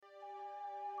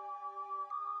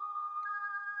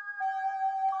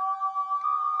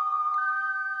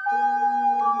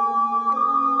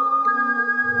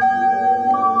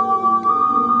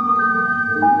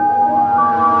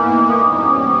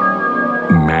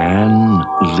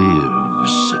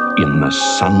in a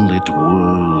sunlit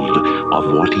world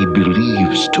of what he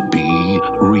believes to be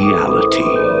reality.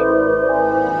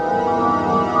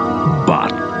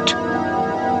 But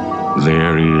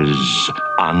there is,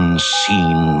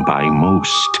 unseen by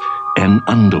most, an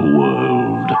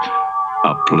underworld,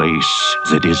 a place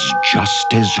that is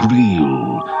just as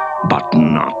real, but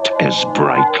not as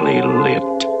brightly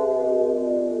lit.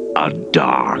 A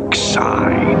dark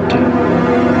side.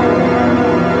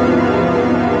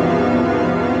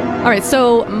 All right,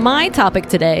 so my topic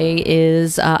today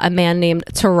is a man named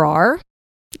Terrar,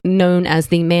 known as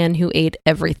the man who ate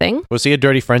everything. Was he a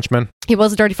dirty Frenchman? He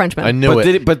was a dirty Frenchman. I knew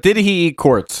it. But did he eat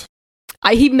quartz?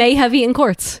 He may have eaten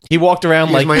quartz. He walked around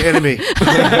He's like my enemy. Kirk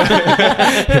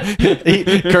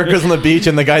goes on the beach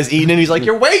and the guy's eating and he's like,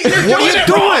 "You're waiting. What are you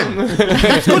doing?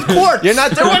 It's good quartz. You're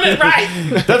not doing it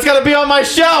right." That's gotta be on my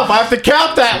shelf. I have to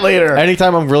count that later.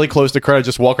 Anytime I'm really close to Kurt, I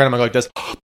just walk around and I'm like this.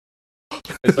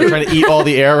 It's like trying to eat all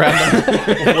the air around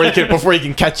him before he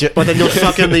can catch it. But then you'll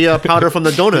suck in the powder from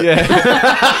the donut. Yeah.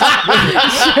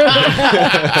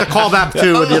 It's a callback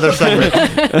to the other segment.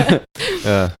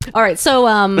 All right, so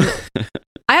I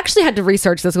actually had to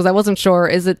research this because I wasn't sure.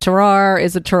 Is it Terrar?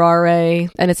 Is it Terrare?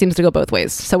 And it seems to go both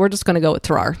ways. So we're just going to go with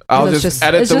Terrar. I'll It's just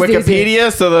edit it's the just Wikipedia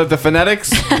easy. so that the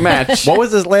phonetics match. What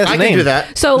was his last I name? can do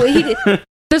that. So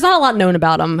there's not a lot known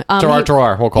about him.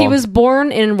 Terrar. We'll call He him. was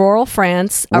born in rural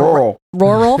France.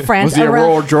 Rural France. Was he a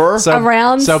rural drawer?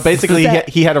 So basically,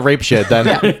 he had a rape shed then.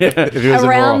 If he was in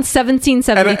around rural.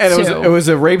 1772. And it was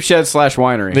a rape shed /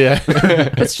 winery. Yeah.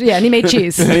 And he made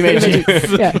cheese. And he made cheese.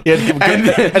 Yeah. and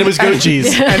it was goat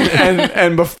cheese.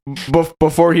 And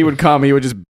before he would come, he would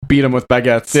just beat him with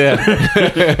baguettes.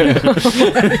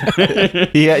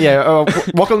 Yeah.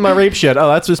 Welcome to my rape shed. Oh,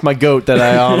 that's just my goat that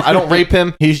I don't rape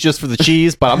him. He's just for the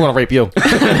cheese, but I'm gonna rape you.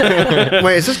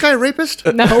 Wait, is this guy a rapist?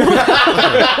 No.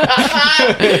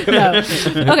 No.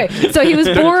 Okay, so he was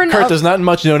born. Kurt, there's not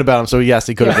much known about him, so yes,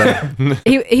 he could have done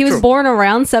it. He was born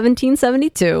around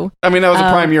 1772. I mean, that was a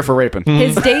prime year for raping.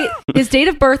 His date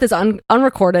of birth is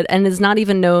unrecorded and is not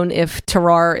even known if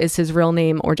Terrar is his real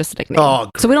name or just a nickname. Oh,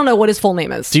 so we don't know what his full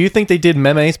name is. Do you think they did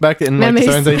memes back in like the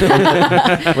Memes.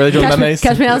 70s? Were they doing memes?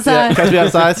 Catch me outside. Yeah, catch me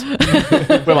outside.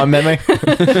 With my meme.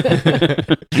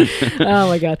 Oh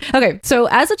my god. Okay, so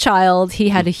as a child, he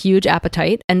had a huge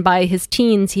appetite, and by his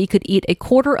teens, he could eat a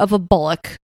quarter of a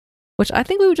bullock, which I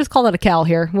think we would just call that a cow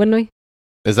here, wouldn't we?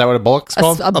 Is that what a bullock's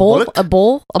called? A bullock?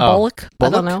 bullock. I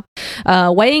don't know.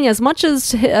 Weighing as much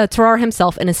as Terrar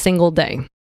himself in a single day.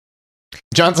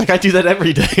 John's like, I do that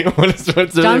every day. what's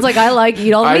John's like, I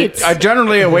eat all the meats. I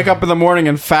generally wake up in the morning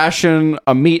and fashion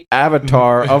a meat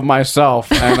avatar of myself,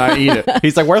 and I eat it.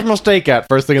 He's like, where's my steak at?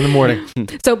 First thing in the morning.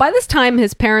 So by this time,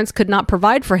 his parents could not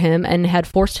provide for him and had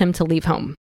forced him to leave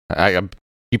home.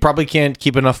 You probably can't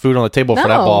keep enough food on the table for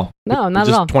that ball. No, not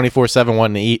just at all. 24/7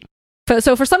 wanting to eat.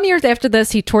 So for some years after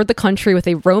this, he toured the country with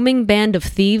a roaming band of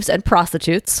thieves and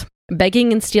prostitutes,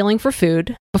 begging and stealing for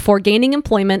food, before gaining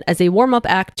employment as a warm-up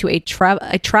act to a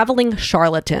traveling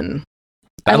charlatan.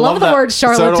 I love the that. word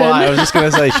charlatan. So do I was just going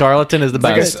to say charlatan is the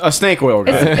It's best. like a snake oil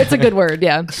guy. It's a good word,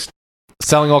 yeah.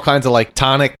 Selling all kinds of like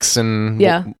tonics and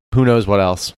Yeah. who knows what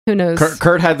else. Who knows?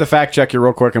 Kurt had to fact check you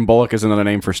real quick, and bullock is another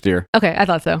name for steer. Okay, I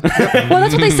thought so. Well,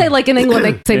 that's what they say, like in England,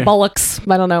 they say bullocks.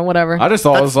 I don't know, whatever. I just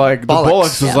thought it was like bollocks. the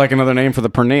bullocks Yeah. is like another name for the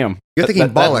perineum. You're thinking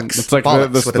bollocks. It's like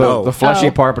Bollocks with an O. the fleshy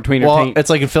Oh. part between your Well, taint.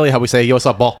 it's like in Philly how we say, yo, what's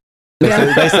up, ball?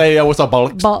 Yeah. They say, yo, what's up,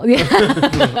 bollocks?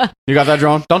 Yeah. You got that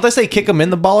drawn? Don't they say kick them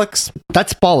in the bollocks?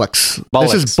 That's bollocks.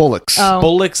 Bollocks. This is bullocks. Oh.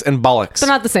 Bullocks and bollocks. They're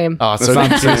not the same. Oh, so not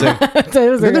confusing.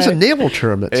 Then there's a naval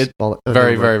term that's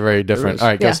Very, very, very different. is. All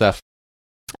right, go, Yeah. Steph.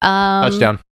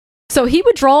 Touchdown. So he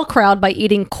would draw a crowd by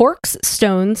eating corks,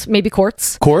 stones, maybe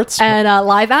quartz, Quartz? and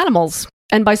live animals,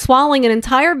 and by swallowing an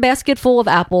entire basket full of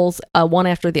apples, one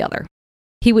after the other.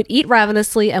 He would eat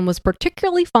ravenously and was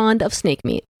particularly fond of snake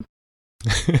meat.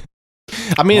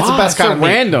 I mean, it's the best kind of meat.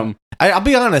 random. I'll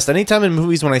be honest. Anytime in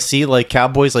movies when I see like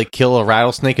cowboys like kill a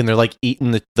rattlesnake and they're like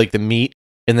eating the meat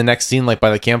in the next scene, like by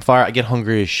the campfire, I get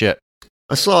hungry as shit.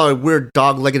 I saw a weird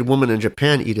dog-legged woman in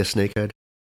Japan eat a snakehead.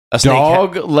 A snake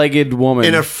Dog-legged woman.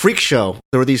 In a freak show,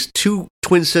 there were these two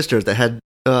twin sisters that had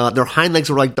their hind legs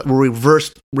were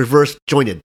reverse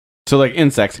jointed. So like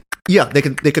insects. Yeah, they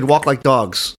could walk like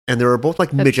dogs, and they were both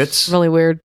like That's midgets. really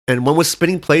weird. And one was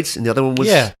spinning plates, and the other one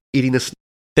was eating this.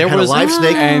 There had was a live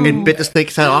snake and- and bit the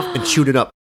snake's head off and chewed it up.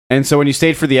 And so when you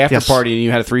stayed for the after Yes. party and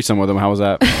you had a threesome with him, how was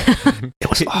that? It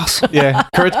was awesome. Yeah,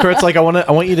 Kurt's like, I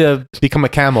want you to become a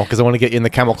camel because I want to get you in the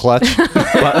camel clutch.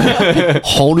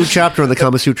 Whole new chapter in the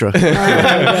Kama Sutra. You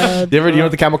know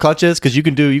what the camel clutch is? Because you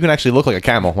can actually look like a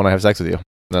camel when I have sex with you.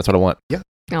 That's what I want.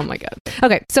 Oh my God.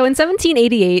 Okay, so in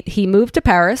 1788, he moved to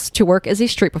Paris to work as a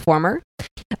street performer.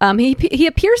 He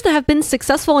appears to have been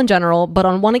successful in general, but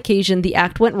on one occasion, the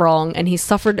act went wrong and he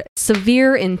suffered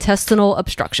severe intestinal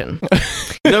obstruction.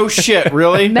 No shit,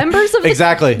 really? Members of the...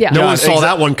 Exactly. Yeah. No one saw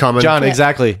that one coming. John,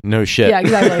 exactly. No shit. Yeah,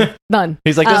 exactly. None.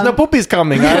 He's like, there's no poopies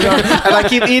coming. And I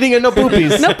keep eating and no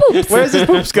poopies. No poops. Where's his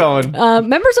poops going?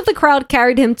 Members of the crowd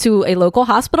carried him to a local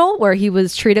hospital where he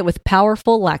was treated with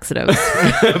powerful laxatives.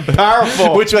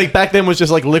 Powerful. Which, like, back then was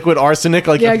just like liquid arsenic.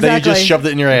 Like, Yeah, they exactly. just shoved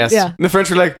it in your ass. Yeah. And the French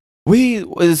were like,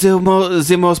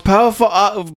 the most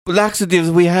powerful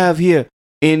laxatives we have here.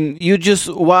 And you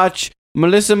just watch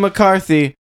Melissa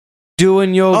McCarthy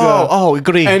doing yoga. Oh,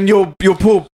 agree. And you'll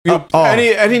poop. Oh.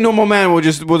 Any normal man will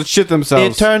shit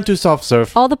themselves. It turned to soft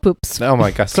serve. All the poops. Oh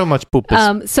my God, so much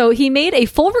poopies. So he made a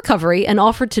full recovery and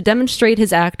offered to demonstrate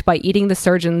his act by eating the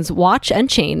surgeon's watch and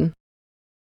chain.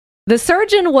 The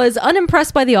surgeon was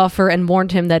unimpressed by the offer and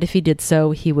warned him that if he did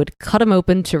so, he would cut him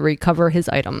open to recover his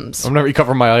items. I'm gonna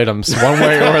recover my items one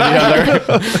way or the other.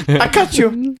 I cut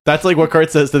you. That's like what Kurt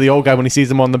says to the old guy when he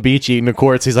sees him on the beach eating the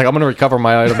quartz. He's like, I'm gonna recover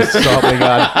my items. So help me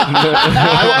God.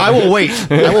 I will wait.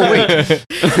 I will wait.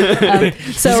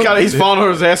 He's falling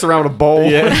on his ass around with a bowl.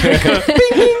 Yeah.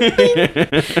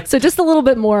 So just a little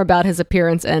bit more about his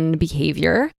appearance and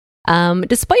behavior.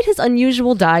 Despite his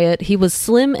unusual diet, he was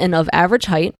slim and of average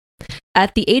height.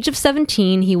 At the age of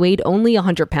 17, he weighed only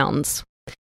 100 pounds.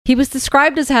 He was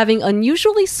described as having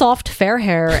unusually soft, fair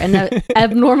hair and an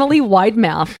abnormally wide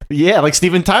mouth, Yeah, like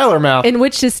Steven Tyler mouth. in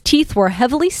which his teeth were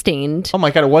heavily stained, Oh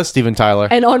my God, it was Steven Tyler.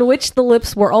 and on which the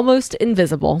lips were almost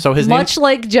invisible. So his much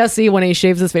like Jesse when he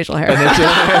shaves his facial hair. And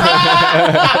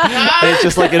it's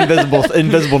just like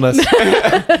invisibleness.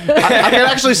 I can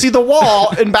actually see the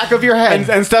wall in back of your head.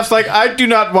 And Steph's like, I do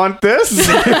not want this.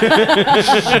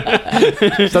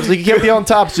 Stuff like you can't be on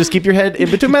top. So just keep your head in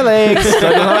between my legs. So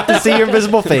I don't have to see your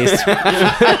invisible face. and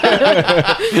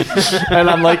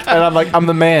I'm like, I'm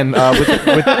the man with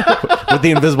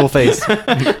the invisible face.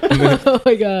 Oh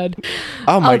my God.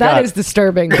 Oh my God, That is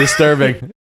disturbing.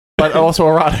 disturbing, but also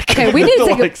erotic. Okay, we need to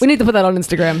Like, we need to put that on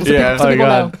Instagram. So Yeah, so oh my people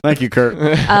God. know. Thank you, Kurt.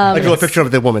 I drew a picture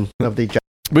of the woman of the.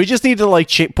 we just need to like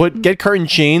get curtain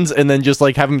chains and then just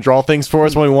like have him draw things for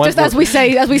us when we want. Just as we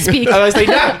speak. And I say,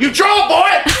 now you draw, boy.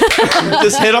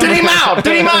 Just hit him. Get him out!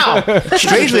 Get him out!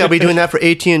 Strangely, I'll be doing that for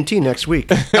AT&T next week.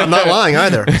 I'm not lying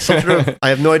either. I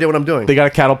have no idea what I'm doing. They got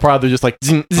a cattle prod. They're just like.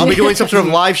 I'll be doing some sort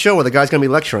of live show where the guy's going to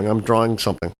be lecturing. I'm drawing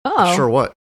something. Oh. Not sure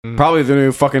what. Probably the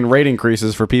new fucking rate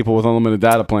increases for people with unlimited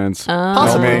data plans.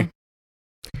 Possibly. Me.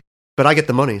 But I get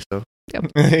the money, so.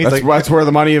 That's where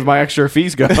the money of my extra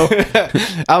fees go.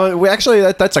 We actually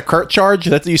that's a Kurt charge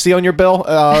that you see on your bill.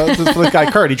 This is for the guy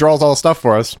Kurt. He draws all the stuff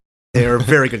for us. They're a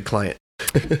very good client.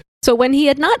 So when he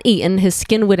had not eaten, his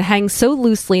skin would hang so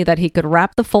loosely that he could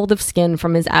wrap the fold of skin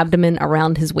from his abdomen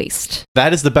around his waist.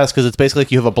 That is the best because it's basically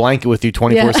like you have a blanket with you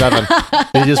 24/7.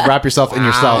 You just wrap yourself in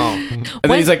yourself. And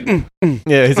then he's like,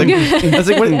 Yeah, he's like, that's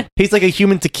like he's like a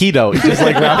human taquito. He just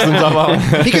like wraps himself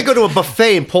up. He could go to a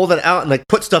buffet and pull that out and like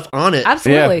put stuff on it.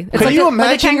 Absolutely. Yeah. It's Can like you like a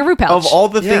imagine kangaroo pouch. of all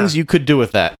the Yeah. things you could do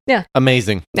with that? Yeah.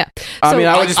 Amazing. Yeah. I So- mean,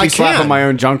 I would just be I slapping can. my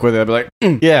own junk with it. I'd be like,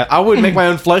 Yeah, I would make my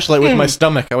own fleshlight with my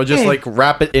stomach. I would just like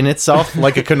wrap it in itself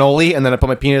like a cannoli, and then I put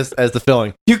my penis as the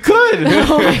filling. you could.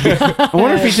 Oh my God. I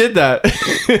wonder if he did that.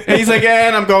 And he's like,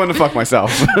 and I'm going to fuck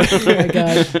myself. Oh my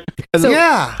God. So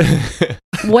Yeah.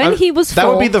 when he was That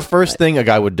full, would be the first thing a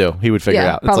guy would do. He would figure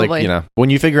Yeah, out. It's like, probably. you know, when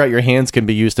you figure out your hands can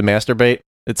be used to masturbate,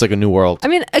 it's like a new world. I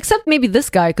mean, except maybe this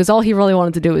guy, because all he really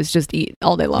wanted to do is just eat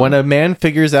all day long. When a man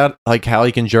figures out like how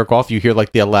he can jerk off, you hear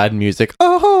like the Aladdin music.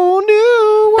 A whole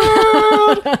new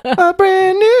world, a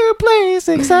brand new place,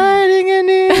 exciting and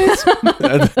it's.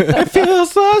 It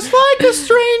feels just like a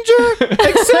stranger,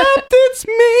 except it's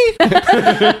me. And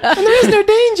there is no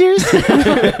dangers.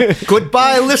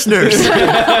 Goodbye, listeners.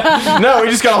 No, we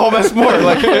just got a whole mess more.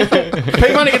 Like,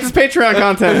 pay money, get this Patreon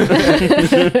content.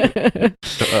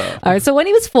 All right, so when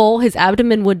he was full, his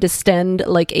abdomen would distend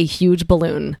like a huge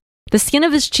balloon. The skin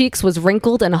of his cheeks was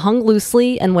wrinkled and hung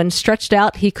loosely, and when stretched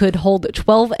out, he could hold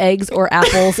 12 eggs or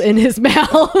apples in his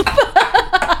mouth.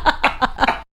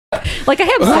 Like a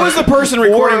hamster. Who is the person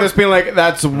recording this being like,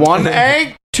 that's one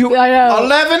egg to I know.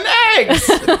 11 eggs?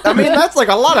 I mean, that's like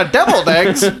a lot of deviled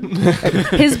eggs.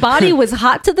 His body was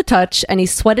hot to the touch, and he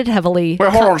sweated heavily.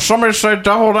 Wait, hold on. Somebody said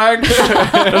deviled eggs? Is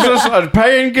this a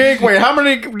paying gig? Wait, how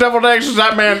many deviled eggs does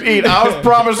that man eat? I was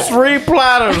promised 3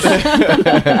 platters.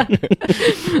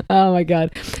 Oh my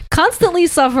God. Constantly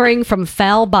suffering from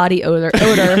foul body odor.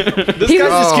 This He guy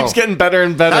was- just keeps getting better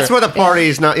and better. That's where the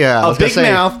party's not. Yeah. I a was gonna big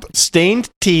say, mouth, stained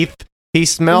teeth, He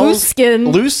smells Loose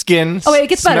skin. Loose skin. Oh, wait, it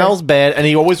gets better. Smells bad, and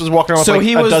he always was walking around So with like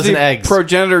he a was dozen the eggs.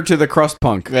 progenitor to the crust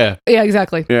punk. Yeah. Yeah,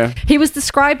 exactly. Yeah. He was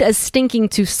described as stinking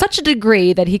to such a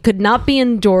degree that he could not be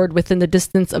endured within the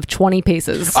distance of 20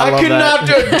 paces. I love cannot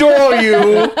adore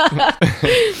you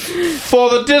for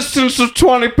the distance of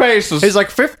 20 paces. He's like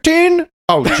 15.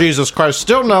 Oh Jesus Christ!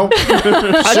 Still no.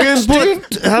 I just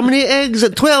put how many eggs?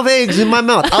 12 eggs in my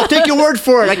mouth. I'll take your word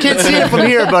for it. I can't see it from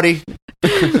here, buddy.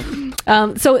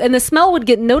 And the smell would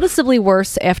get noticeably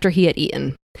worse after he had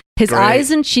eaten. His Great. eyes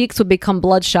and cheeks would become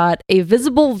bloodshot. A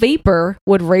visible vapor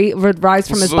would rise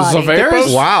from his body.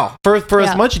 Zavers? Wow. For Yeah.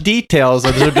 as much details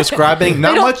as they're describing,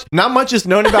 not much is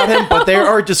known about him, but they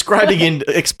are describing in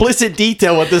explicit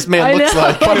detail what this man I looks know.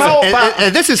 like. But how And, about...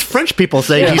 and this is French people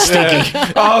saying he's stinky.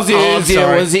 Oh, I'm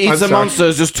sorry. he I'm eats a sorry. monster.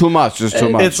 It's just too much. Just too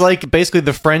much. It's like basically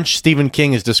the French Stephen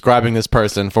King is describing this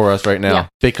person for us right now, Yeah.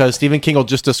 because Stephen King will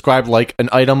just describe like an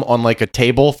item on like a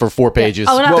table for 4 pages.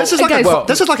 Oh, and This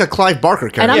is like a Clive Barker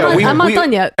character. And I'm not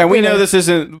done yet. And we know Really.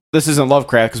 this isn't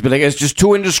Lovecraft because like it's just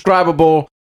too indescribable.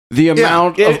 The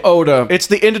amount of it- odor. It's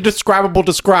the indescribable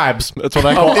describes. That's what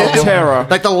I call of it. terror.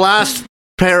 Like the last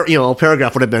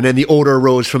paragraph would have been, and the odor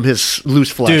arose from his loose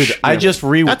flesh. Dude, I just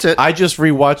That's it. I just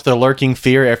rewatched The Lurking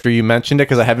Fear after you mentioned it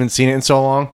because I haven't seen it in so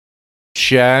long.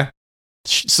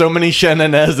 So many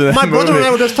shenanigans in that My brother movie. and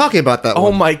I were just talking about that Oh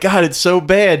one. my god, it's so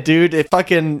bad, dude! It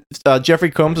fucking Jeffrey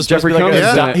Combs is supposed Jeffrey to be like Combs a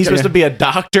is in it. he's supposed Yeah. to be a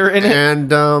doctor in it.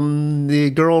 And the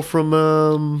girl from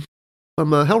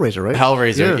Hellraiser, right?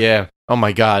 Hellraiser, yeah. Oh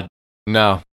my god,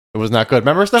 no, it was not good.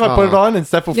 Remember, Steph, I put it on, and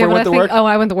Steph before when went to work,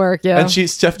 I went to work, yeah. and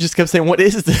Steph just kept saying, "What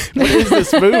is this? What is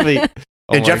this movie?"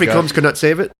 Oh And my Jeffrey God. Combs could not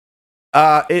save it.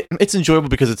 It's enjoyable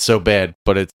because it's so bad,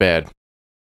 but it's bad.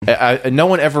 No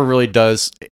one ever really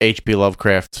does H.P.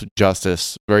 Lovecraft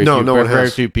justice. No one very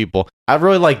has. few people. I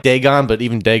really like Dagon, but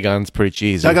even Dagon's pretty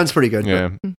cheesy. Dagon's pretty good. Yeah.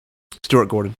 Stuart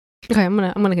Gordon. Okay, I'm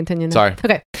gonna continue now. Sorry.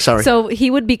 Okay. Sorry. So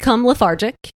he would become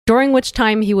lethargic, during which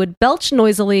time he would belch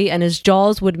noisily and his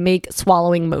jaws would make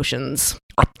swallowing motions.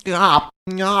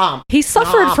 He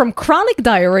suffered from chronic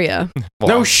diarrhea,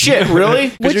 No shit, really?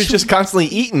 Because you're just constantly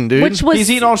eating, dude. which was He's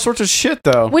eating all sorts of shit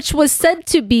though. which was said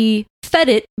to be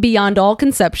fetid beyond all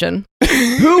conception.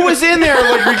 Who was in there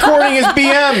like recording his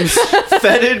BMs?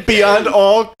 Fetid beyond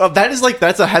all. Oh,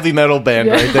 that's a heavy metal band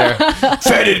right there.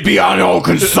 Fetid beyond all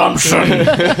consumption.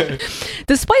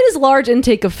 Despite his large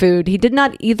intake of food, he did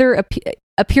not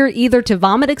appear either to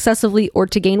vomit excessively or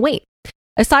to gain weight.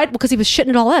 Aside, because he was shitting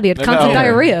it all out, he had constant know.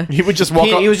 diarrhea. He would just walk.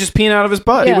 He was just peeing out of his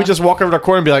butt. Yeah. He would just walk over to the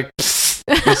corner and be like,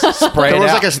 just spray it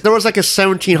out. There was like a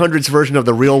 1700s version of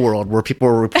The Real World where people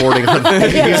were reporting on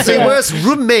his worst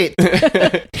roommate.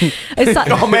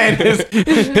 Oh man,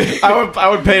 I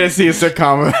would pay to see a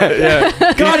sitcom of that.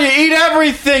 Yeah. God, you eat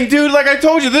everything, dude. Like I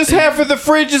told you, this half of the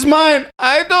fridge is mine.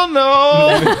 I don't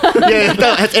know. Yeah,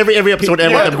 that's every episode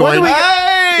ever. Yeah, I'm what do going. we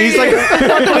He's like,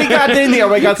 what do we got in here?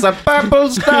 We got some purple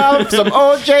stuff, some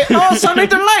OJ. Oh, Sunday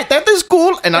Delight. That is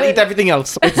cool. And I'll eat everything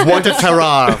else. What a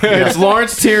terror. It's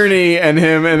Lawrence Tierney and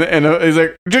him, and he's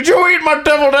like, "Did you eat my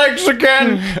deviled eggs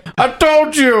again? I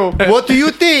told you." What do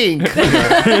you think?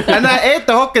 And I ate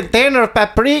the whole container of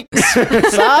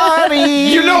paprikas.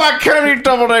 Sorry. You know I can't eat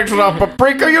deviled eggs without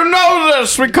paprika. You know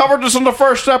this. We covered this in the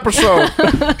first episode.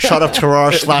 Shot of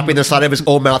terror slapping the side of his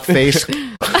old mouth face.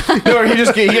 No,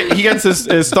 he gets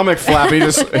his stomach flap. He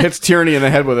just hits Tierney in the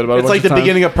head with it. It's like the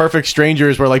beginning of Perfect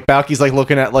Strangers where like Balky's like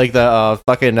looking at like the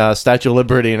fucking Statue of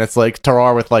Liberty and it's like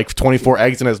Tarar with like 24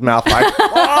 eggs in his mouth. Like,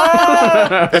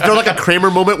 Is there like a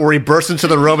Kramer moment where he bursts into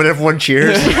the room and everyone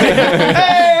cheers?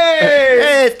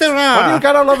 Hey, terror. what do you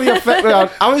got all over your face?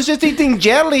 I was just eating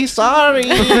jelly. Sorry.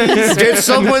 Did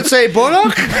someone say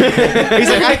Bullock? He's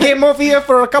like, I came over here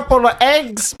for a couple of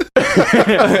eggs.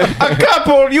 a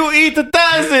couple. You eat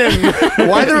 1,000.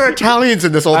 Why there are Italians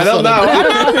in this all of I a don't know.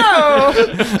 sudden? I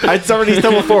don't know. I'd already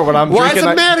done before when I'm Why's drinking.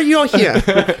 the matter you're here?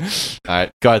 All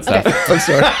right, go ahead, Steph. I'm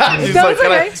sorry. He's No, like,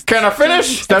 it's okay. can I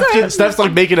finish? Steph's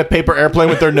like making a paper airplane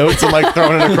with their notes and like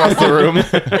throwing it across the room.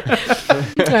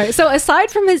 All right, so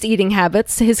aside from his eating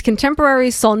habits, his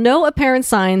contemporaries saw no apparent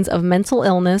signs of mental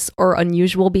illness or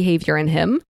unusual behavior in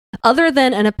him, other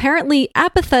than an apparently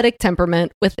apathetic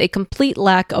temperament with a complete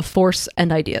lack of force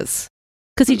and ideas.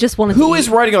 Because he just wanted Who to is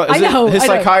eat. writing? I Is know, it his I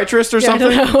know. psychiatrist or Yeah, I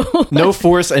something? don't know. No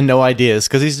force and no ideas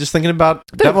because he's just thinking about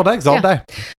deviled eggs all day.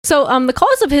 So the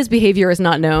cause of his behavior is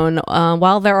not known.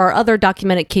 While there are other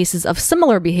documented cases of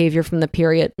similar behavior from the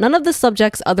period, none of the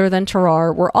subjects other than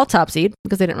Terrar were autopsied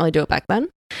because they didn't really do it back then.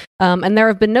 And there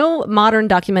have been no modern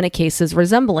documented cases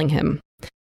resembling him.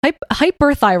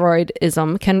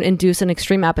 Hyperthyroidism can induce an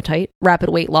extreme appetite, rapid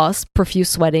weight loss, profuse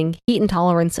sweating, heat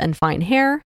intolerance, and fine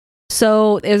hair.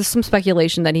 So there's some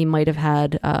speculation that he might have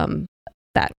had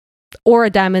that, or a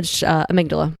damaged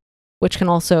amygdala, which can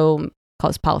also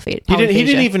cause polyphagia. He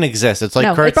didn't even exist. It's like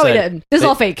No, Kurt it probably said. didn't. This is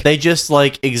all fake. They just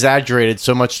like exaggerated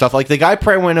so much stuff. Like the guy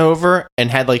probably went over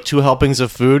and had like 2 helpings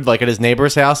of food, like at his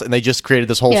neighbor's house, and they just created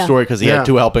this whole Yeah. story because he Yeah. had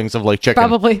 2 helpings of like chicken.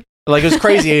 Probably. Like it was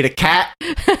crazy. He ate a cat,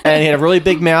 and he had a really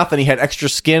big mouth, and he had extra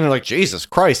skin. And like Jesus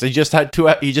Christ, he just had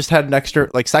an extra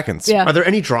like seconds. Yeah. Are there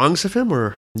any drawings of him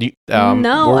or? You- No,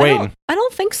 we're I waiting. don't- I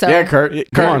don't think so. Yeah, Kurt.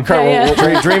 Come on. Kurt, Yeah,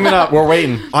 we're, yeah. dreaming up. We're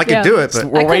waiting. I could Yeah. do it, but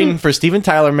We're waiting for Steven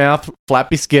Tyler mouth,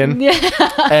 flappy skin, Yeah.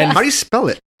 and how do you spell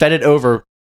it? fetid over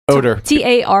odor.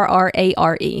 Tarrare.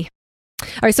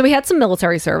 All right, so we had some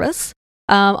military service.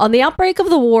 On the outbreak of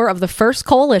the War of the First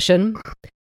Coalition,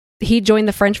 he joined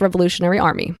the French Revolutionary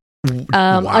Army.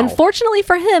 Wow. Unfortunately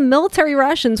for him, military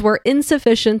rations were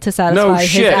insufficient to satisfy his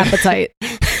shit. appetite.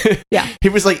 Yeah. He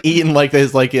was like eating like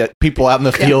there's like people out in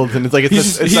the field, and it's like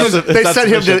it's They sent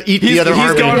him to eat the other he's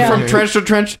army. going Yeah. from trench to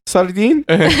trench. Sardine?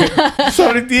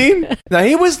 Sardine? Now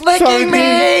he was licking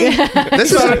me.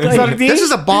 This is Sardine? this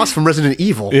is a boss from Resident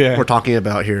Evil Yeah. we're talking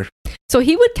about here. So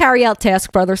he would carry out tasks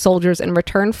for other soldiers in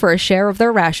return for a share of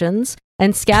their rations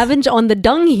and scavenge on the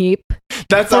dung heap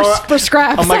That's for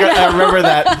scraps. Oh my god, I remember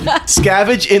that.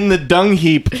 Scavenge in the dung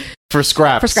heap for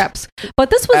scraps. For scraps. But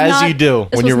this was As not, you do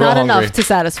this when was you're real not hungry. enough to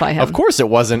satisfy him. Of course it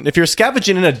wasn't. If you're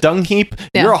scavenging in a dung heap,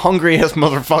 Yeah. you're a hungry ass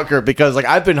motherfucker because like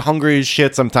I've been hungry as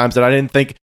shit sometimes and I didn't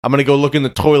think I'm gonna go look in the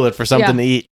toilet for something to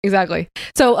eat. Exactly.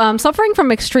 So, suffering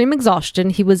from extreme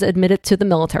exhaustion, he was admitted to the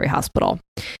military hospital.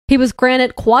 He was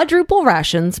granted quadruple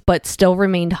rations, but still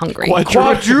remained hungry.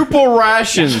 Quadruple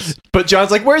rations. But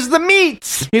John's like, where's the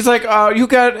meats? He's like, you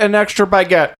got an extra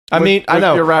baguette. I mean, I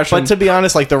know, your ration. but to be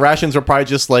honest, like the rations were probably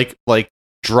just like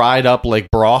dried up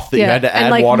like broth that you Yeah, had to and, add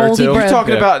like, water moldy to. bread. You're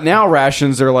talking Yeah. about now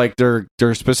rations. They're like they're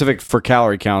specific for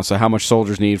calorie count, so how much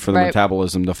soldiers need for the Right.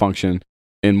 metabolism to function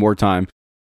in wartime.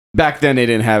 Back then, they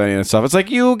didn't have any of that stuff. It's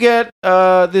like you get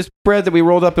this bread that we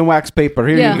rolled up in wax paper.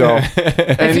 Here Yeah. you go,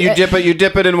 and you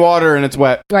dip it in water, and it's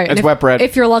wet. Right. It's and wet bread.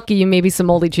 If you're lucky, you maybe some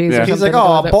moldy cheese Yeah. or He's something.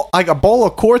 like, to go with it. like a bowl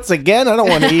of quartz again? I don't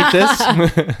want to eat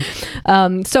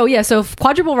this. So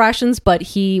quadruple rations, but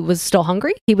he was still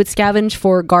hungry. He would scavenge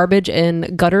for garbage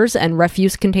in gutters and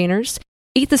refuse containers,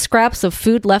 eat the scraps of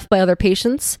food left by other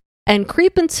patients, and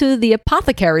creep into the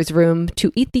apothecary's room to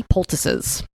eat the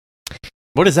poultices.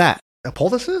 What is that?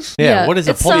 Poultices? Yeah, what is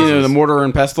a it's, poultice? You know, the mortar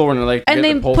and pestle, and like And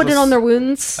they put it on their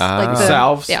wounds, like the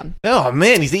salves. Yeah. Oh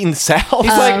man, he's eating salve.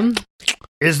 He's like,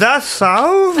 Is that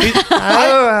salve?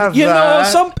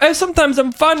 Sometimes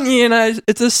I'm funny and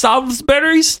it's a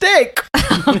Salisbury steak.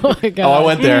 Oh my god! Oh, I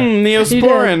went there.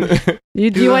 Neosporin.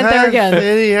 You went there again.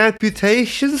 Any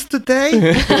amputations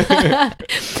today?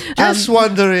 Just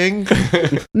wondering.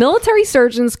 Military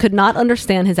surgeons could not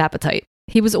understand his appetite.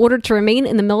 He was ordered to remain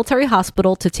in the military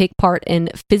hospital to take part in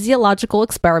physiological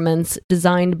experiments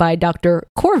designed by Dr.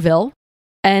 Corville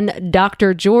and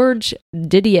Dr. George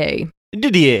Didier,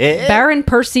 Baron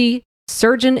Percy,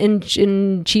 surgeon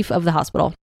in chief of the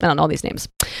hospital. I don't know all these names.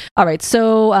 All right,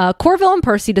 so Corville and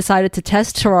Percy decided to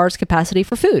test Tarrare's capacity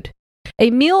for food. A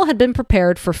meal had been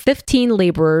prepared for 15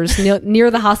 laborers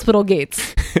near the hospital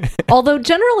gates. Although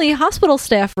generally, hospital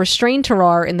staff restrained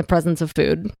Tarrare in the presence of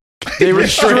food. They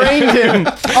restrained him.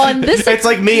 On this, It's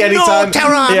like me anytime. No,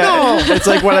 Tara, no. It's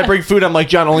like when I bring food, I'm like,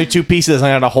 John, only 2 pieces. I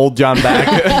gotta hold John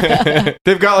back.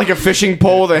 They've got like a fishing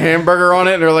pole with a hamburger on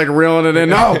it, and they're like reeling it in.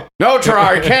 No,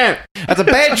 Tarar, you can't. That's a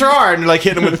bad jar. And like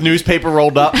hitting him with newspaper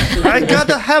rolled up. I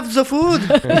gotta have the food.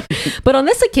 but on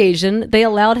this occasion, they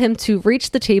allowed him to reach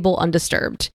the table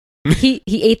undisturbed. He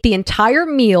ate the entire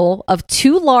meal of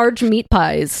 2 large meat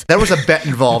pies. There was a bet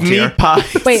involved here. Meat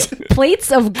pies. Wait,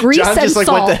 plates of grease John and just like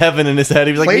salt. went to heaven in his head.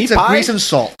 He was like, Plates meat of pie? grease and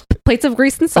salt. Plates of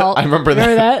grease and salt. I remember that.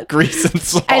 Remember that? Grease and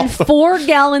salt. And 4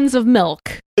 gallons of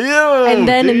milk. Ew, And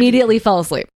then dude. immediately fell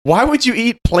asleep. Why would you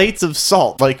eat plates of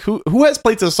salt? Like who has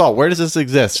plates of salt? Where does this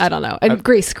exist? I don't know. And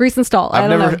grease and salt. I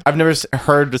don't know. I've never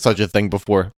heard of such a thing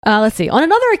before. Let's see. On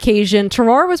another occasion,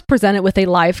 Tarrare was presented with a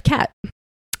live cat.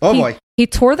 Oh He- boy. He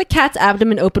tore the cat's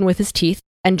abdomen open with his teeth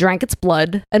and drank its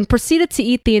blood and proceeded to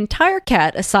eat the entire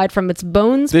cat aside from its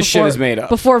bones This shit is made up.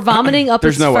 before vomiting up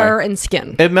There's its no way. fur and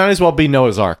skin. It might as well be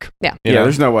Noah's Ark. Yeah. You Yeah, know?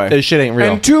 there's no way. This shit ain't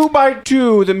real. And 2 by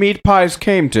 2, the meat pies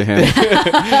came to him.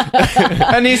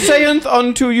 And he saith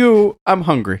unto you, I'm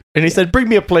hungry. And he said, bring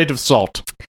me a plate of salt.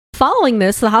 Following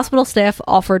this, the hospital staff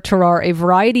offered Tarrare a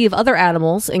variety of other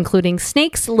animals, including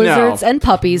snakes, lizards, and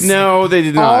puppies. No, they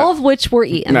did not. All of which were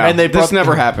eaten. No, And they this brought-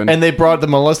 never happened. And they brought the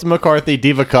Melissa McCarthy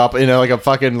Diva Cup in like a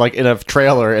fucking like in a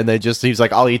trailer, and he's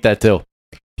like, I'll eat that too.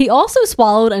 He also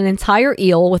swallowed an entire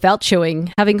eel without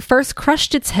chewing, having first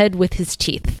crushed its head with his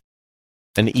teeth.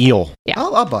 An eel. Yeah.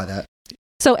 I'll buy that.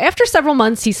 So after several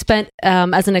months he spent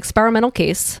as an experimental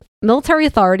case, military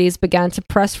authorities began to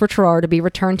press for Terrar to be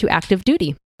returned to active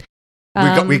duty.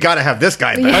 We got to have this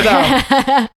guy back.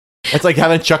 Yeah. It's like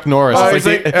having Chuck Norris. Oh, It's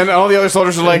like and all the other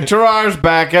soldiers are like, Terrar's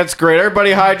back. That's great.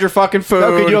 Everybody hide your fucking food.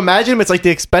 no, could you imagine him? It's like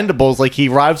the Expendables. Like he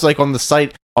arrives like on the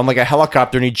site on like a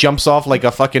helicopter and he jumps off like a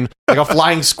fucking like a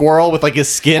flying squirrel with like his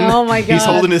skin. Oh my He's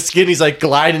God. holding his skin. He's like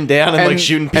gliding down and like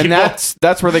shooting people. And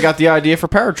that's where they got the idea for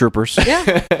paratroopers.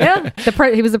 Yeah.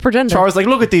 He was the progenitor. Charles was like,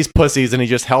 look at these pussies, and he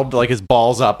just held like his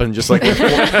balls up and just like he was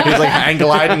like hang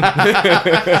gliding.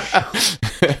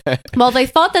 Well, they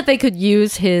thought that they could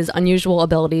use his unusual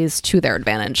abilities to their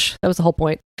advantage. That was the whole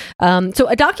point. So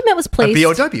a document was placed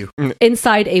BOW.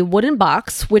 inside a wooden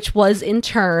box, which was in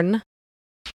turn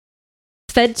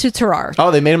fed to Terrar. Oh,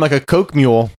 they made him like a Coke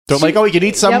mule. They're like, oh, he can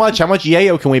eat so Yep. much. How much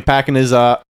yayo can we pack in his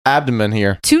abdomen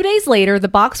here? 2 days later, the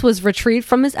box was retrieved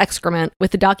from his excrement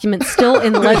with the document still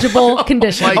in legible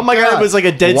condition. Oh my God, it was like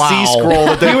a Dead Sea Scroll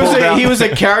that they pulled out. He was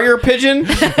a carrier pigeon.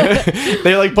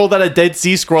 They like pulled out a Dead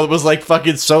Sea Scroll that was like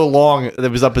fucking so long that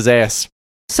it was up his ass.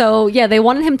 So, yeah, they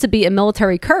wanted him to be a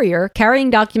military courier, carrying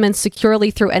documents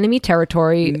securely through enemy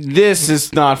territory. This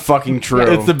is not fucking true.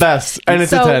 It's the best, and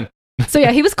it's a 10. So,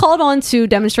 yeah, he was called on to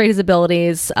demonstrate his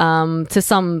abilities to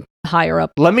some higher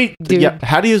up. Let me. Dude. Yeah.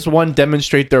 How does one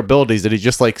demonstrate their abilities? Did he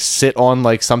just like sit on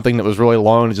like something that was really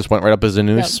low and it just went right up his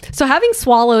anus? So, having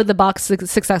swallowed the box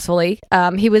successfully,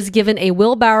 he was given a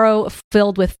wheelbarrow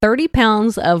filled with 30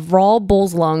 pounds of raw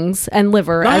bull's lungs and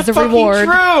liver Not as a fucking reward.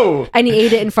 true. And he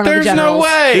ate it in front of the There's generals. no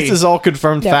way. This is all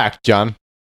confirmed Yeah. fact, John.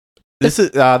 This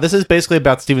is basically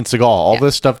about Steven Seagal. All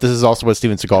this stuff. This is also what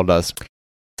Steven Seagal does.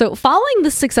 So, following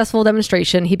this successful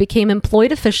demonstration, he became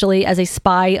employed officially as a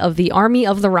spy of the Army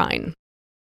of the Rhine.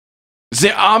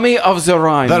 The Army of the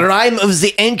Rhine. Rhyme of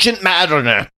the Ancient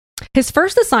Mariner. His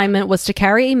first assignment was to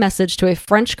carry a message to a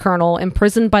French colonel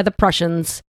imprisoned by the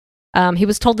Prussians. He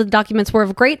was told that the documents were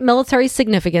of great military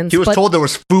significance. He was told there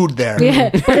was food there. Yeah,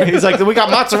 He's like, we got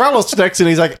mozzarella sticks, and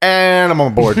he's like, and I'm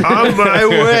on board. On my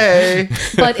way.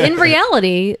 but in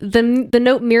reality, the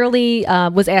note merely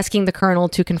was asking the colonel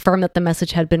to confirm that the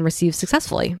message had been received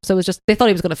successfully. So it was just, they thought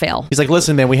he was going to fail. He's like,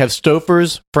 listen, man, we have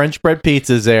Stouffer's French bread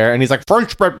pizzas there, and he's like,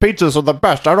 French bread pizzas are the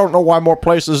best. I don't know why more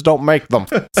places don't make them.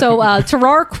 So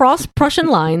Terrar crossed Prussian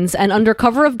lines, and under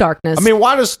cover of darkness, I mean,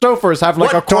 why does Stouffer's have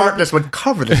like What a corner? darkness would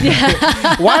cover this?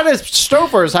 Why does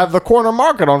Stouffer's have the corner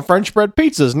market on French bread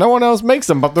pizzas? No one else makes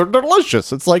them, but they're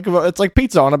delicious. It's like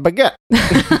pizza on a baguette.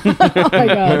 oh my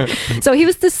god! So he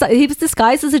was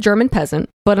disguised as a German peasant,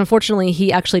 but unfortunately,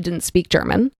 he actually didn't speak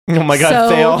German. Oh my god,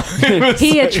 fail!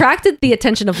 He attracted the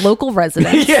attention of local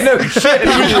residents. Yeah, no shit.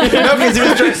 No, because he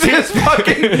was just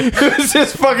it was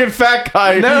this fucking fat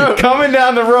guy coming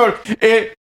down the road.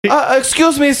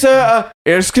 Excuse me, sir.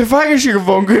 What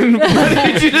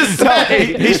did you just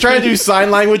say? He's trying to do sign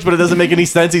language, but it doesn't make any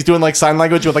sense. He's doing like sign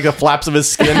language with like the flaps of his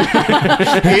skin.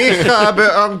 Ich habe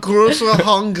einen großen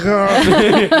Hunger.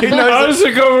 He knows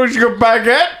your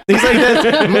baguette.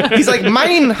 He's like,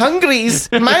 mine hungries,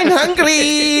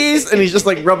 and he's just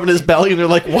like rubbing his belly, and they're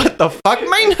like, what the fuck,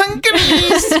 mine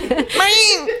hungries,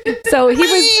 mine. So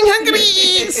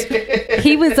hungries.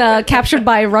 he was captured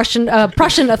by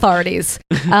Prussian authorities.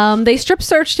 They strip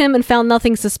searched him and found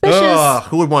nothing suspicious. Ugh,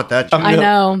 who would want that? I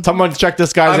know. Someone check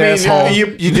this guy's asshole.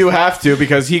 You do have to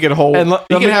because he can hold. And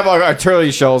He can have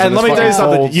artillery shells. And in let his me tell you fucking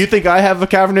something. holes. You think I have a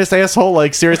cavernous asshole?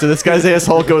 Like seriously, this guy's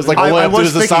asshole goes like all the way I up to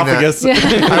was his thinking esophagus.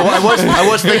 I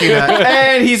was thinking that.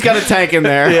 And he's got a tank in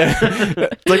there. Yeah.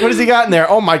 Like what has he got in there?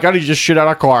 Oh my god, he just shit out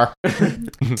a car.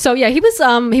 So yeah, he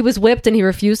was whipped and he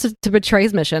refused to betray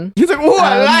his mission. He's like, oh,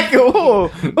 I like it.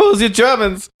 Oh, the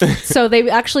Germans. So they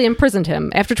actually imprisoned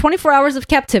him. After 24 hours of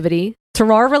captivity,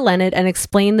 Terrar relented and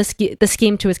explained the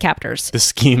scheme to his captors. The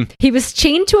scheme. He was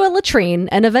chained to a latrine,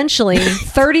 and eventually,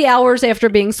 30 hours after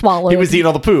being swallowed, He was eating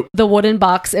all the poop. the wooden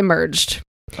box emerged.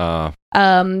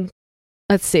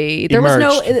 Let's see. There was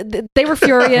no. They were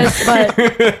furious, but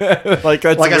like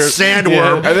that's Like a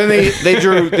sandworm. And then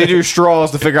they drew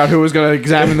straws to figure out who was going to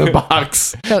examine the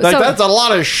box. that's a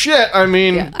lot of shit. I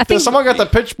mean, Yeah, I think- someone got the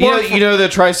pitchfork. You know the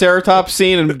Triceratops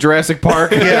scene in Jurassic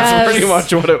Park? Yes. That's pretty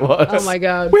much what it was. oh my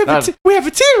god. we have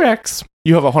a T-Rex.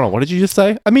 You have a hold on. What did you just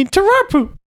say? I mean, Terrar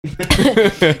poop.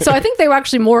 So I think they were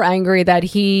actually more angry that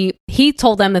he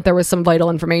told them that there was some vital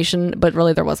information, but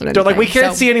really there wasn't anything. They're like, we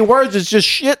can't So- see any words. It's just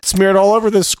shit smeared all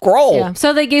over this scroll. Yeah,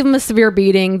 so they gave him a severe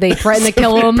beating. They threatened to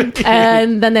kill him,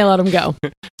 and then they let him go.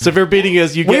 Severe beating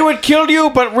is you get. We would kill you,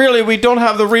 but really, we don't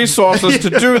have the resources to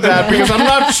do that because I'm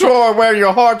not sure where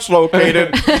your heart's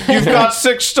located. You've got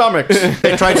 6 stomachs.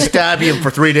 They tried to stab him for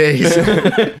 3 days.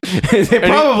 They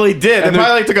probably did. They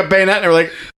probably like, took a bayonet and they were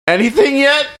like, anything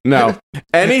yet? No.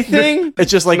 Anything?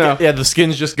 It's just like, No. yeah, the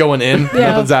skin's just going in.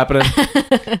 Yeah. Nothing's happening.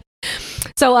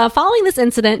 So following this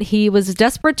incident, he was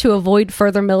desperate to avoid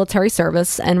further military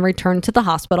service and returned to the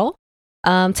hospital,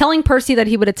 telling Percy that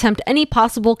he would attempt any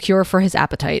possible cure for his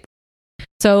appetite.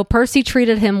 So Percy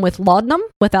treated him with laudanum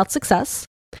without success.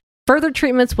 Further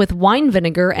treatments with wine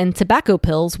vinegar and tobacco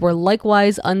pills were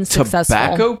likewise unsuccessful.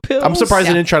 Tobacco pills? I'm surprised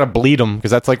Yeah. they didn't try to bleed him because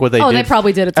that's like what they Oh, did. they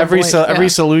probably did at some point, Every yeah.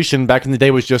 solution back in the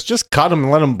day was just cut him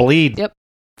and let him bleed. Yep.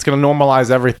 It's going to normalize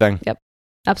everything.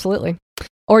 Absolutely.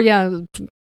 Or yeah,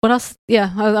 what else?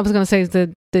 Yeah, I was going to say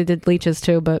that they did leeches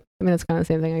too, but I mean, it's kind of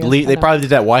the same thing, I guess. I They don't know. probably did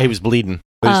that while he was bleeding.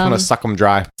 They just want to suck him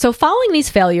dry. So following these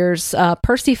failures,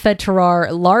 Percy fed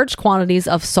Terrar large quantities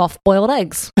of soft-boiled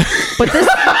eggs. But this...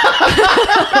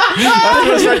 I'm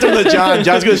going to start doing the John.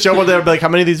 John's going to show up there and be like, how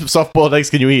many of these soft-boiled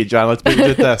eggs can you eat, John? Let's do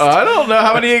the test. I don't know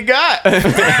how many you got.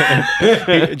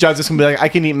 John's just going to be like, I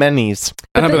can eat many's.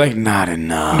 And I'll be like, not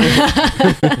enough.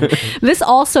 This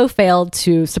also failed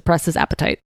to suppress his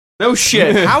appetite. No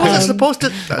shit. How was it supposed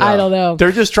to? I don't know.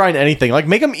 They're just trying anything. Like,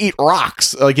 make him eat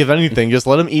rocks. Like, if anything, just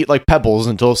let him eat, like, pebbles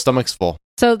until his stomach's full.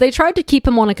 So they tried to keep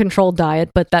him on a controlled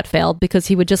diet, but that failed because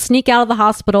he would just sneak out of the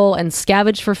hospital and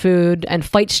scavenge for food and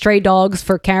fight stray dogs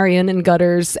for carrion in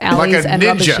gutters, alleys, a and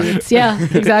rubbish ninja. heaps. Yeah,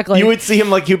 exactly. You would see him,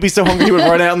 like, he'd be so hungry, he would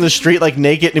run out in the street, like,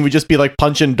 naked, and he would just be, like,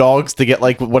 punching dogs to get,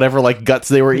 like, whatever, like, guts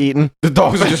they were eating. The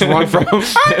dogs would just run from him.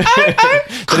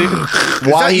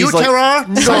 While that you, he's, like,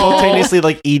 Terrar? simultaneously,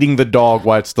 like, eating the dog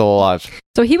while it's still alive.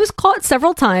 So he was caught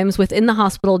several times within the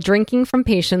hospital drinking from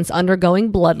patients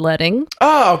undergoing bloodletting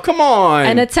Oh, come on.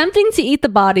 and attempting to eat the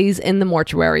bodies in the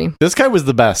mortuary. This guy was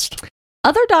the best.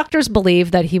 Other doctors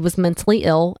believed that he was mentally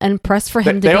ill and pressed for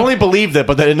him to They be... only believed it,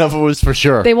 but they didn't know if it was for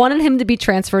sure. They wanted him to be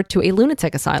transferred to a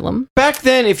lunatic asylum. Back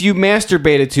then, if you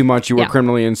masturbated too much, you were Yeah.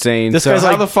 criminally insane. This so guy's how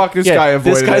like, the fuck this yeah, guy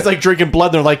avoided This guy's it? like drinking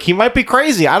blood. They're like, he might be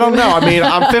crazy. I don't know. I mean,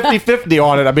 I'm 50-50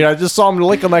 on it. I mean, I just saw him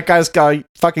licking that guy's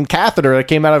fucking catheter that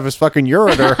came out of his fucking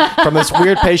ureter from this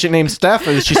weird patient named Steph.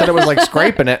 And she said it was like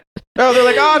scraping it. Oh, they're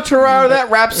like, oh, Terrar,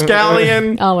 that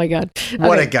rapscallion. Oh my god.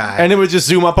 What Okay. a guy. And it would just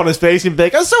zoom up on his face and be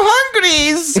like, I'm so hungry.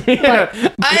 I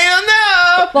don't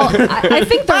know. Well, I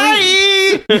think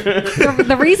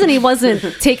the reason he wasn't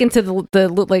taken to the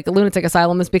like lunatic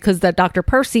asylum is because that Dr.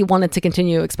 Percy wanted to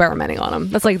continue experimenting on him.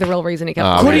 That's like the real reason he kept.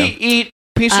 Oh, him. Could man. he eat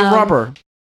piece of rubber?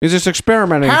 He's just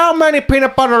experimenting. How many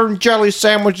peanut butter and jelly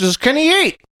sandwiches can he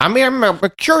eat? I mean, I'm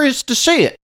curious to see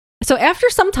it. So after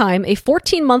some time, a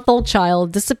 14-month-old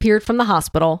child disappeared from the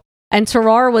hospital, and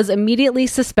Terrar was immediately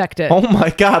suspected. Oh my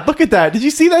God, look at that. Did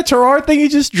you see that Terrar thing he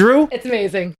just drew? It's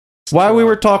amazing. While we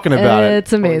were talking about it.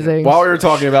 It's amazing. While we were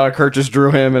talking about it, Kurt just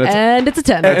drew him, and it's And it's a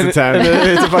 10. It's a 10.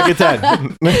 It's a fucking 10.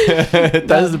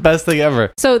 That is the best thing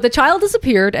ever. So the child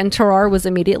disappeared, and Terrar was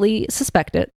immediately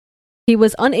suspected. He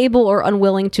was unable or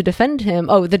unwilling to defend him.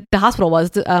 Oh, the hospital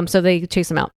was, so they chased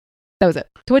him out. That was it.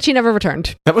 To which he never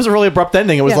returned. That was a really abrupt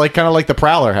ending. It was Yeah. like kind of like the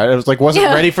Prowler. I was like, wasn't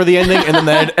Yeah. ready for the ending, and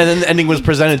then the ending was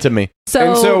presented to me. So,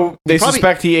 and so they Probably-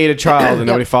 suspect he ate a child, and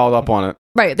nobody followed up on it.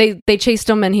 right, they chased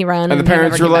him, and he ran. And the he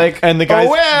parents never were came like, back. And the guy, oh,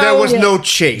 well. There was Yeah. no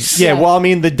chase. yeah, Yeah. well, I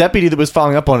mean, the deputy that was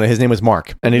following up on it, his name was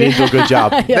Mark, and he didn't do a good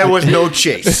job. Yeah. There was no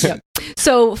chase. Yeah.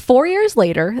 So 4 years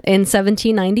later, in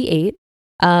 1798,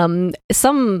 I don't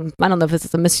know if this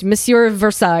is a Monsieur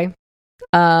Versailles.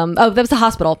 That was the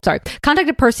hospital. Sorry,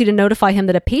 contacted Percy to notify him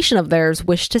that a patient of theirs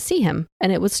wished to see him,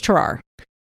 and it was Terrar.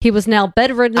 He was now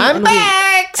bedridden. I'm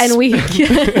back! And we Can't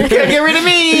get rid of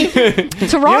me!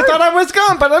 Terrar, You thought I was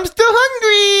gone, but I'm still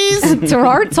hungry!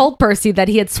 Terrar told Percy that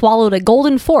he had swallowed a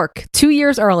golden fork 2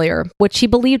 years earlier, which he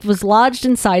believed was lodged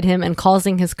inside him and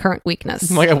causing his current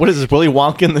weakness. Oh my God, what is this, Willy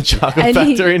Wonka in the chocolate And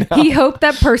factory now? he hoped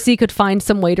that Percy could find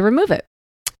some way to remove it.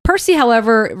 Percy,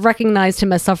 however, recognized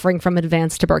him as suffering from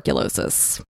advanced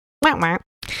tuberculosis. Wah, wah.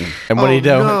 And what did he do?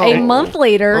 no. A month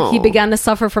later, he Oh. began to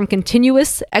suffer from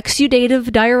continuous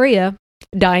exudative diarrhea,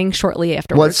 dying shortly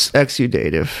afterwards. What's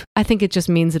exudative? I think it just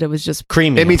means that it was just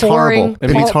Creamy. It means pouring, horrible.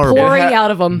 It means horrible. pouring It had-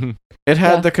 out of him. It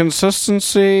had Yeah. the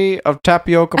consistency of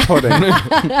tapioca pudding.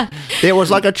 It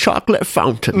was like a chocolate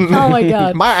fountain. Oh my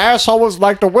god. My asshole was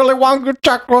like the Willy Wonka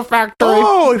chocolate factory.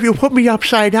 Oh, if you put me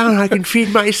upside down, I can feed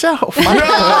myself.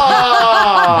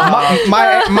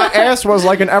 My ass was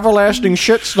like an everlasting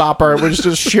shit stopper. It was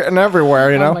just shitting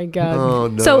everywhere, you Oh know? my god. Oh,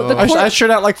 no. So the I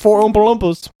shit out like 4 Oompa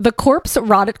Loompas. The corpse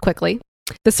rotted quickly.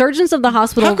 The surgeons of the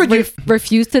hospital How could you-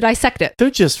 refused to dissect it. They're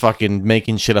just fucking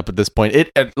making shit up at this point.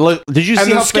 Look, did you and see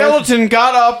the how fast- skeleton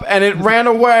got up and it ran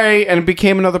away and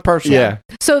became another person. Yeah.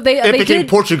 So they it became did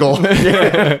Portugal.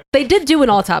 they did do an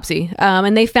autopsy,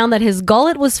 and they found that his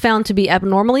gullet was found to be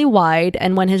abnormally wide,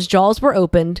 and when his jaws were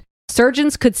opened,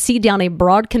 surgeons could see down a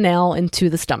broad canal into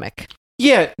the stomach.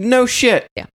 Yeah, no shit.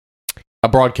 A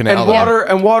broad canal.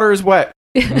 And water is wet.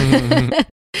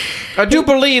 I do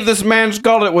believe this man's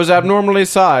gullet was abnormally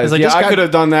sized. It's like Yeah, this I guy- could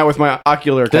have done that with my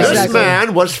ocular. This This Exactly.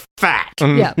 man was fat.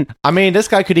 Yeah. I mean, this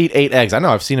guy could eat 8 eggs. I know.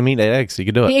 I've seen him eat 8 eggs. He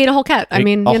could do it. He ate a whole cat. I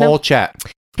mean, a you whole know, chat.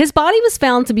 his body was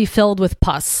found to be filled with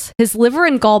pus. His liver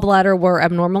and gallbladder were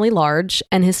abnormally large,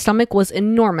 and his stomach was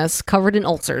enormous, covered in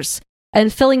ulcers,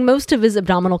 and filling most of his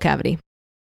abdominal cavity.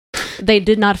 They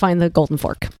did not find the golden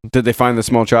fork. Did they find the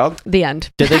small child? The end.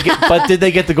 Did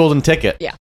they get the golden ticket?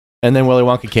 Yeah. And then Willy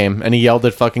Wonka came and he yelled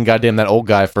at fucking goddamn that old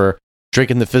guy for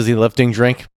drinking the fizzy lifting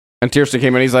drink. And Tiersten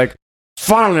came in. He's like,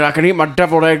 finally, I can eat my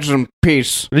deviled eggs in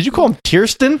peace. Did you call him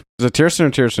Tiersten? Is it Tiersten or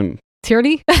Tiersten?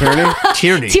 Tierney? Tierney?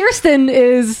 Tierney. Tierston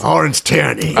is Orange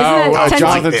Tierney. Isn't it Oh, 10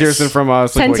 Jonathan like Tiersten this. from 10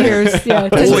 Sleepaway tears. Yeah,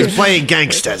 10 Always tears. playing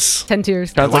gangsters. 10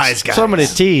 tears. Sounds like Wise guys. so many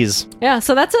T's. Yeah,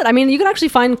 so that's it. I mean, you can actually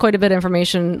find quite a bit of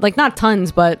information. Like, not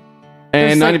tons, but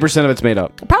And There's 90% of it's made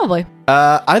up. probably.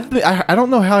 I don't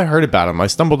know how I heard about him. I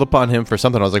stumbled upon him for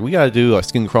something. I was like, we got to do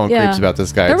Skin Crawling Yeah. Creeps about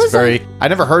this guy. There It's was very. I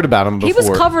never heard about him He before.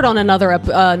 was covered on another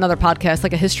podcast,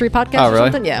 like a history podcast Oh, or really?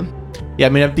 something. Yeah. Yeah, I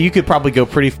mean, you could probably go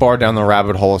pretty far down the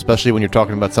rabbit hole, especially when you're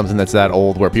talking about something that's that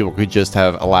old, where people could just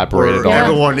have elaborated Or on.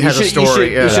 everyone has a story. You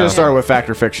should yeah. have started with fact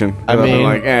or fiction. I rather than mean-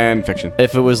 like, and fiction.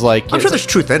 If it was like, I'm sure there's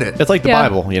truth in it. it's like the Yeah.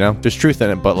 Bible, you know. There's truth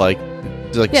in it, but like,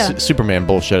 it's like Yeah. Superman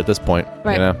bullshit at this point,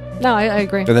 Right. you know. No, I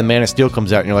agree. And then Man of Steel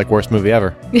comes out, and you're like, worst movie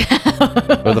ever.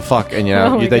 What the fuck? And you know,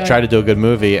 Oh my they God. tried to do a good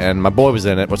movie, and my boy was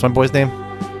in it. What's my boy's name?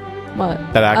 What?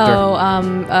 That actor,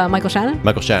 Oh, Michael Shannon?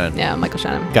 Michael Shannon. Yeah, Michael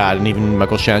Shannon. God, and even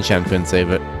Michael Shannon couldn't save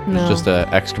it. It No. was just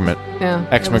excrement. Yeah.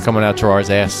 it Excrement was coming out Terrar's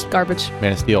ass. Garbage.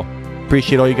 Man of Steel.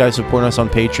 Appreciate all you guys supporting us on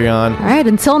Patreon. All right,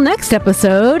 until next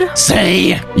episode,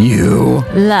 Say you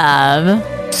love.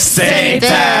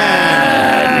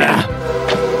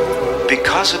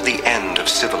 Because of the end of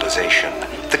civilization,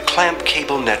 the Clamp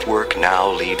Cable Network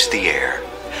now leaves the air.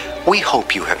 We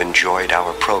hope you have enjoyed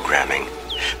our programming,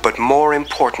 but more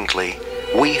importantly,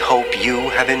 we hope you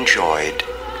have enjoyed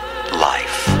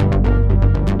life.